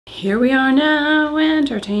Here we are now,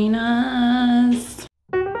 entertain us.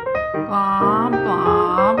 Blah,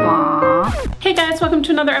 blah, blah. Hey guys, welcome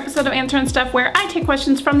to another episode of Answer and Stuff, where I take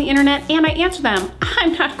questions from the internet and I answer them.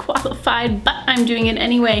 I'm not qualified, but I'm doing it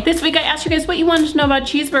anyway. This week I asked you guys what you wanted to know about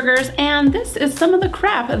cheeseburgers, and this is some of the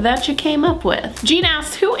crap that you came up with. Jean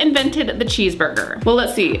asks, who invented the cheeseburger? Well,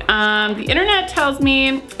 let's see. The internet tells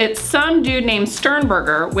me it's some dude named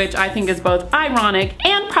Sternberger, which I think is both ironic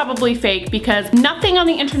and probably fake because nothing on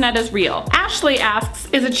the internet is real. Ashley asks,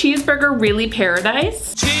 is a cheeseburger really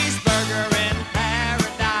paradise? Cheeseburger in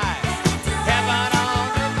paradise. Heaven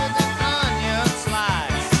on earth with an onion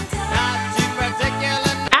slice. Not too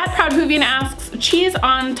particular. Proudhoovian asks, cheese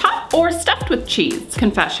on top or stuffed with cheese?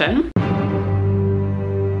 Confession.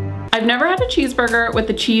 I've never had a cheeseburger with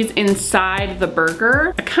the cheese inside the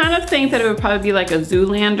burger. I kind of think that it would probably be like a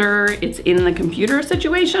Zoolander, it's in the computer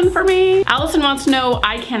situation for me. Allison wants to know,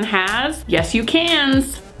 I can has? Yes, you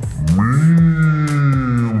cans.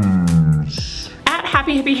 At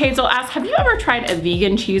Happy Hippie Hazel asks, have you ever tried a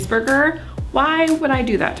vegan cheeseburger? Why would I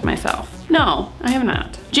do that to myself? No, I have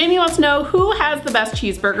not. Jamie wants to know, who has the best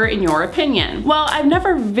cheeseburger in your opinion? Well, I've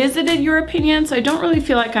never visited your opinion, so I don't really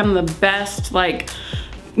feel like I'm the best,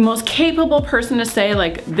 most capable person to say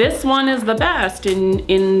this one is the best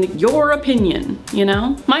in your opinion, you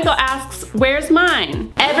know? Michael asks, where's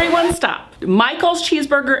mine? Everyone stop. Michael's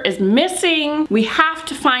cheeseburger is missing. We have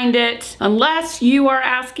to find it unless you are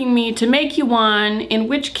asking me to make you one, in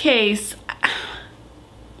which case,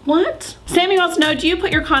 what? Sammy wants to know, do you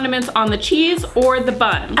put your condiments on the cheese or the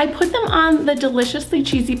bun? I put them on the deliciously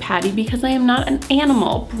cheesy patty because I am not an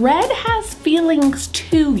animal. Bread has feelings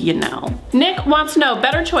too, you know. Nick wants to know,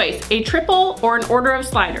 better choice, a triple or an order of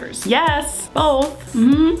sliders? Yes, both.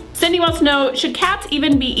 Cindy wants to know, should cats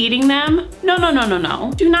even be eating them? No, no, no, no,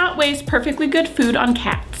 no. Do not waste perfectly good food on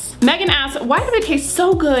cats. Megan asks, why do they taste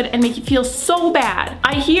so good and make you feel so bad?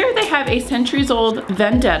 I hear they have a centuries-old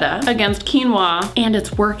vendetta against quinoa, and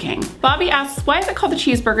it's working. Bobby asks, why is it called a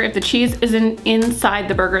cheeseburger if the cheese isn't inside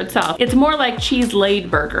the burger itself? It's more like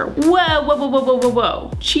cheese-laid burger. Whoa, whoa, whoa, whoa, whoa, whoa,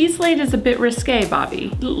 whoa. Cheese-laid is a bit risque,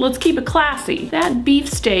 Bobby. Let's keep it classy. That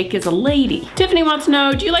beefsteak is a lady. Tiffany wants to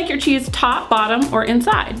know, do you like your cheese top, bottom, or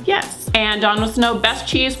inside? Yes. And Don wants to know, best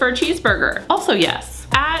cheese for a cheeseburger? Also yes.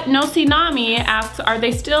 At Nosinami asks, are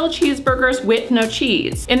they still cheeseburgers with no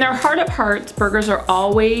cheese? In their heart of hearts, burgers are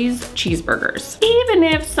always cheeseburgers, even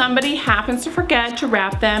if somebody happens to forget to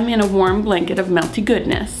wrap them in a warm blanket of melty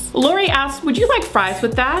goodness. Lori asks, would you like fries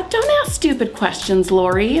with that? Don't ask stupid questions,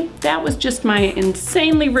 Lori. That was just my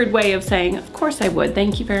insanely rude way of saying, of course I would,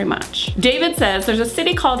 thank you very much. David says, there's a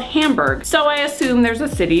city called Hamburg, so I assume there's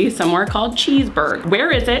a city somewhere called Cheeseburg.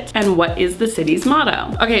 Where is it, and what is the city's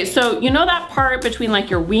motto? Okay, so you know that part between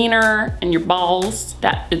your wiener and your balls?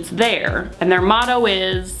 That it's there, and their motto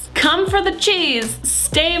is, come for the cheese,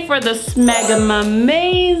 stay for the smegma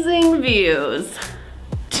amazing views.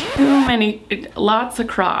 Too many, lots of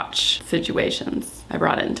crotch situations I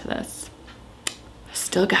brought into this.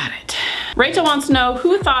 Still got it. Rachel wants to know,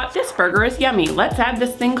 who thought this burger is yummy? Let's add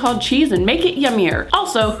this thing called cheese and make it yummier.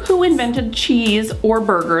 Also, who invented cheese or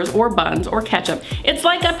burgers or buns or ketchup? It's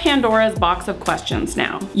like a Pandora's box of questions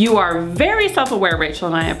now. You are very self-aware, Rachel,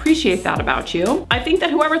 and I appreciate that about you. I think that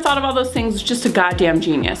whoever thought of all those things is just a goddamn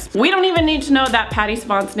genius. We don't even need to know that Patty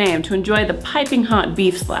Savant's name to enjoy the piping hot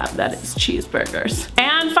beef slab that is cheeseburgers.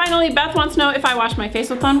 And finally, Beth wants to know, if I wash my face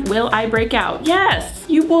with one, will I break out? Yes,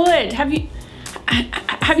 you would. Have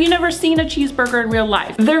you never seen a cheeseburger in real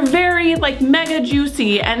life? They're very mega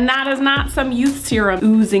juicy, and that is not some youth serum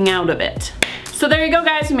oozing out of it. So there you go,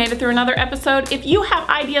 guys, we made it through another episode. If you have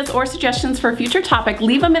ideas or suggestions for a future topic,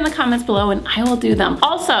 leave them in the comments below and I will do them.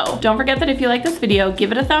 Also, don't forget that if you like this video,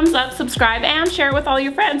 give it a thumbs up, subscribe, and share it with all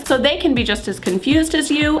your friends so they can be just as confused as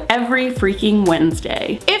you every freaking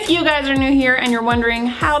Wednesday. If you guys are new here and you're wondering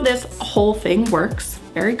how this whole thing works,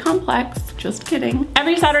 very complex, just kidding.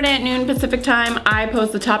 Every Saturday at noon Pacific time, I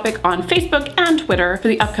post the topic on Facebook and Twitter for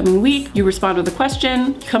the upcoming week. You respond with a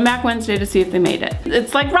question, you come back Wednesday to see if they made it.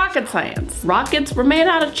 It's like rocket science. Rockets were made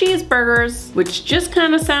out of cheeseburgers, which just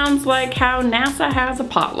kind of sounds like how NASA has a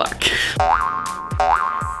potluck.